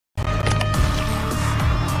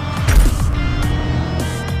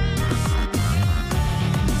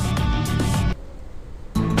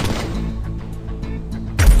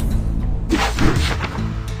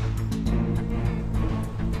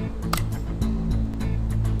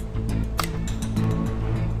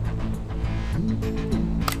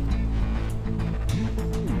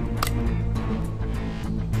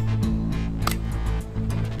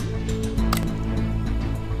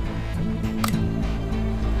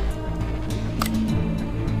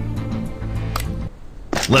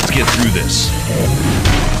Let's get through this.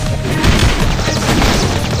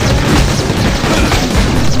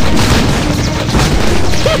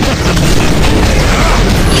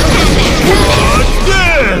 What's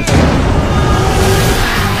this?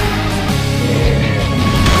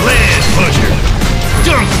 Land pusher.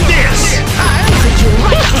 Dump this.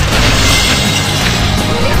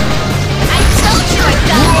 I told you I'd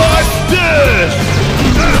done What's this?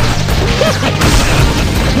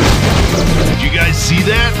 Did you guys see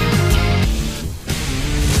that?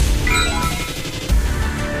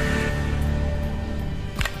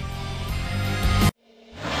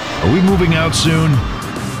 Are we moving out soon?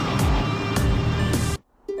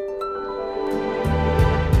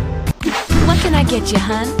 What can I get you,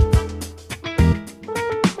 hun?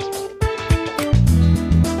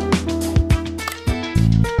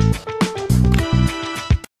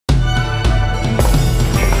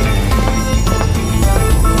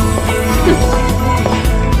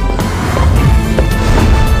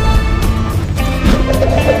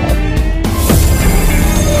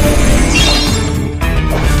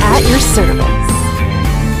 At your service.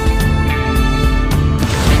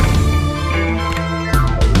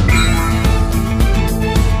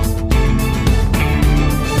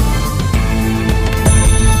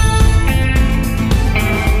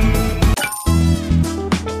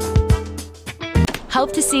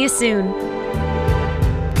 Hope to see you soon.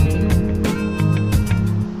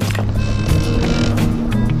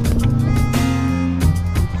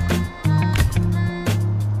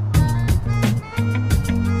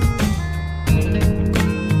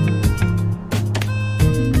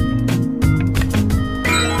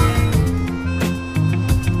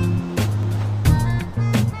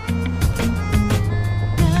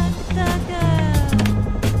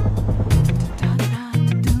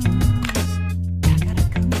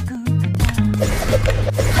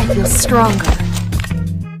 I feel stronger.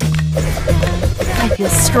 I feel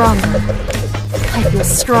stronger. I feel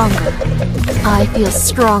stronger. I feel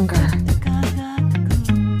stronger.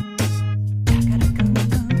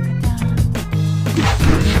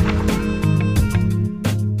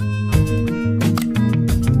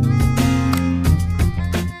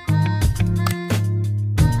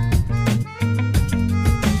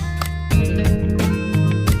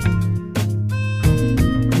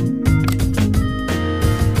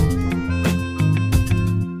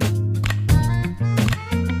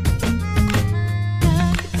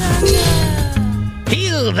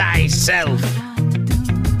 Heal thyself.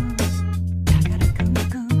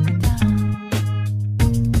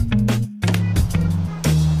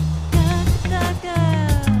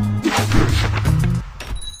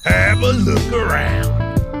 Have a look around.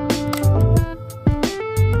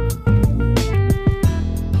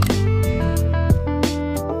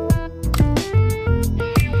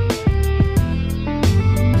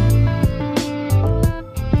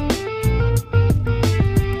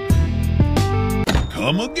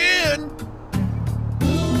 Come again.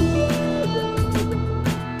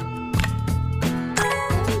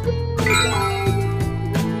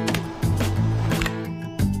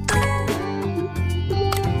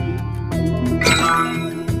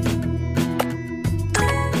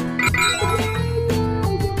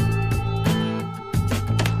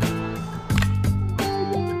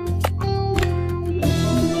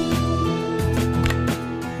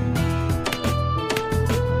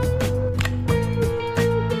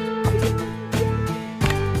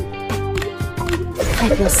 I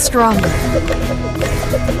feel stronger.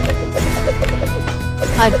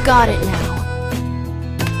 I've got it now.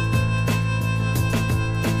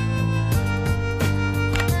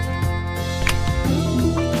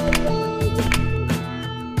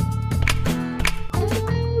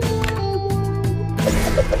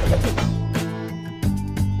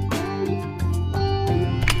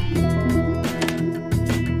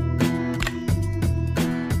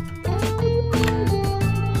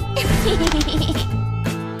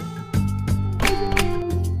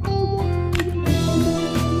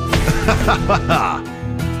 Ha ha ha!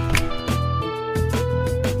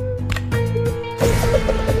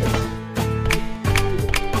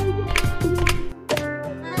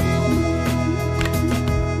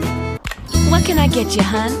 What can I get you,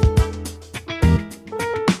 hun?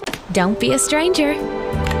 Don't be a stranger.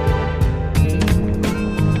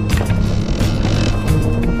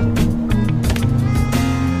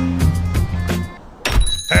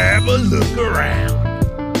 Have a look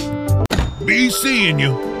around. Be seeing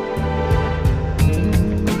you.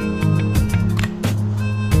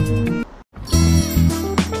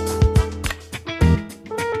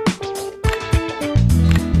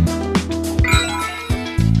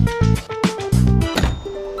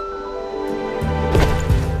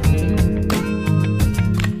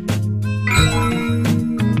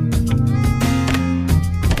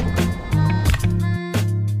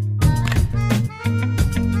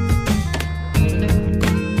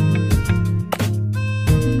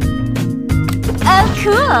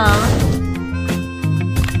 Cool!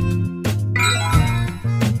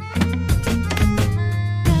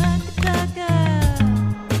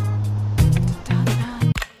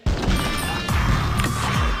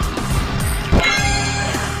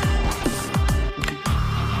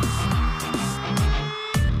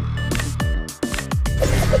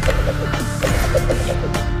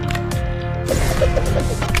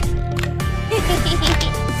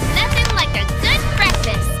 Nothing like a good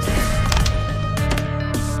breakfast.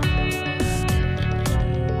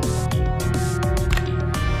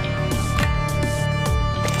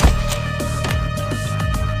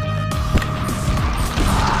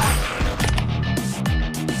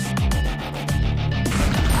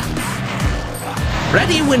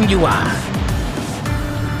 Ready when you are.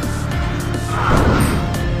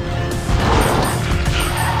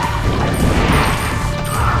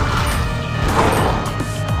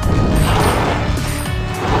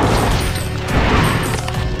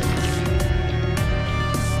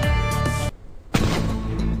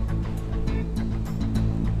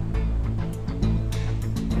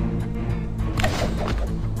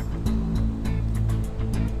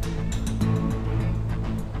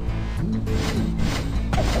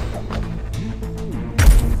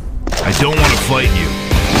 I don't want to fight you,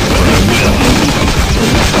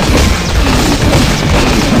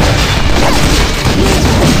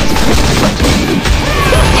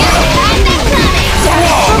 but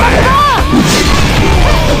I will.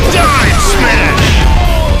 Dive smash!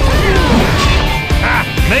 Ha!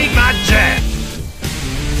 Made my jack!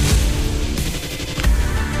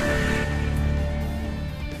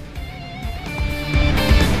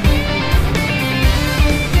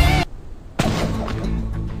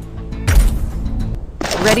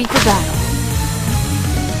 Ready for battle.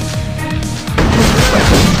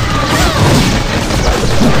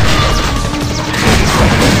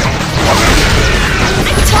 I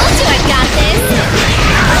told you I got this.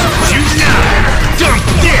 Shoot now! Dump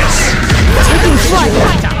this! Taking flight!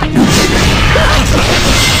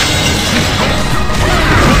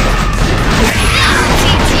 I'll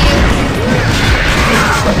teach you.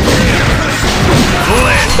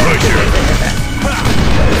 Lead pusher!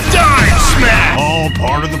 Dive smash! All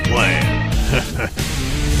part of the plan.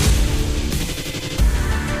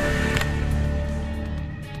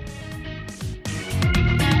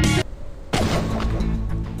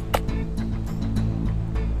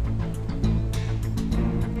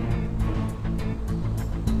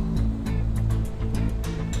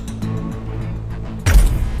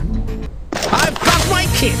 I've got my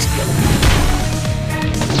kit.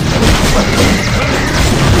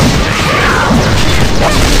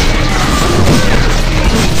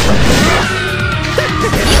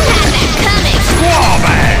 You had that coming. Wall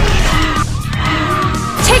bash!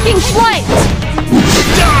 Taking flight!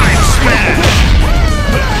 Dive smash!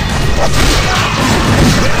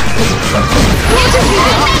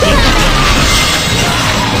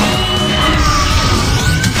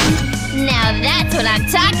 Now that's what I'm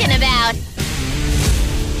talking about.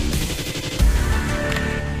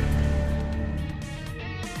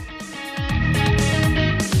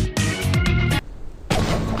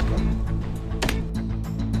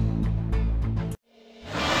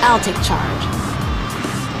 I'll take charge.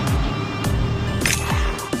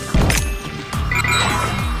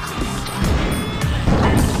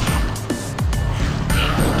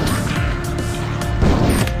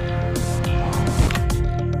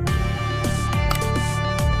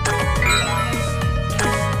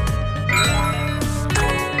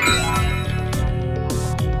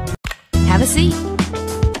 Have a seat.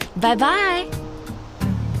 Bye-bye.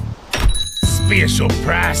 Special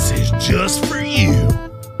prices just for you.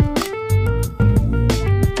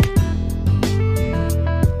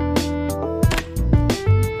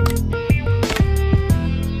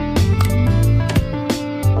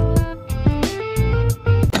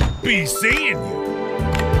 Be seeing you.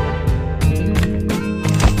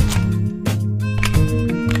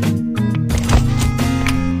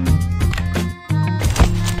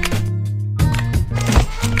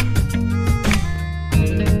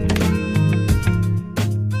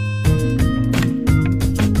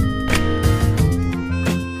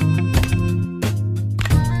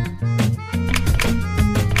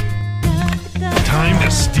 Time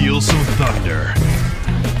to steal some thunder.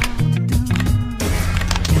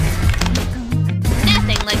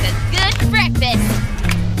 Nothing like a good breakfast.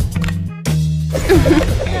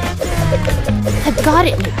 I've got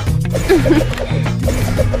it now.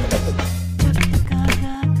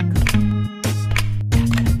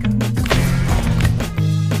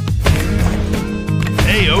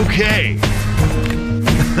 Hey, okay.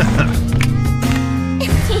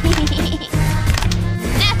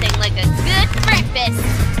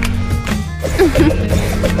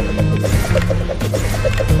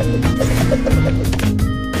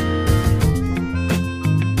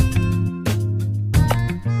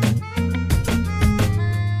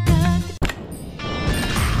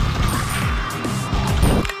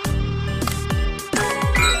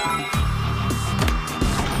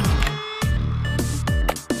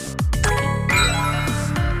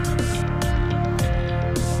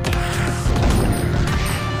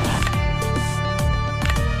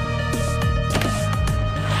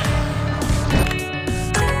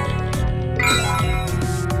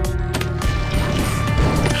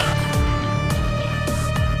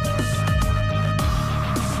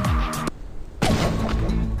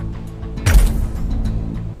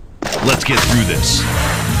 Let's get through this.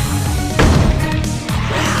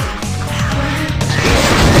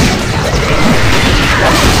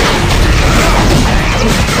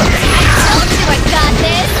 Told you I got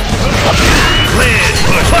this. Let's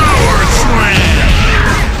power slam!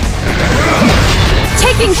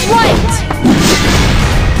 Taking flight!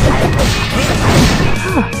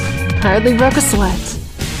 Hardly broke a sweat.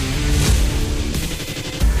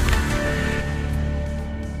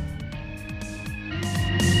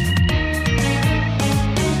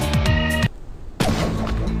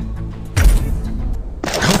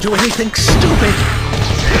 Don't do anything stupid.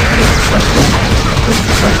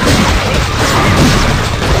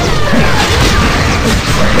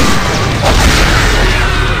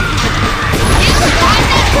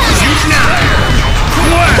 Shoot now!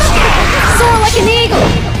 Blast off! Soar like an eagle!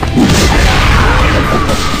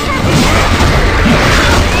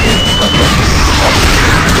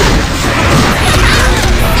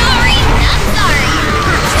 Sorry, not sorry.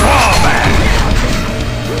 Clawback!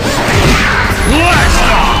 Blast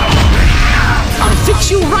off! I'll fix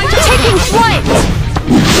you right up. Taking flight!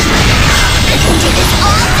 I can do this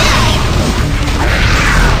all day.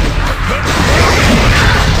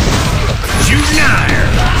 Shoot now!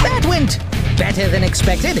 That went better than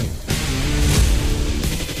expected.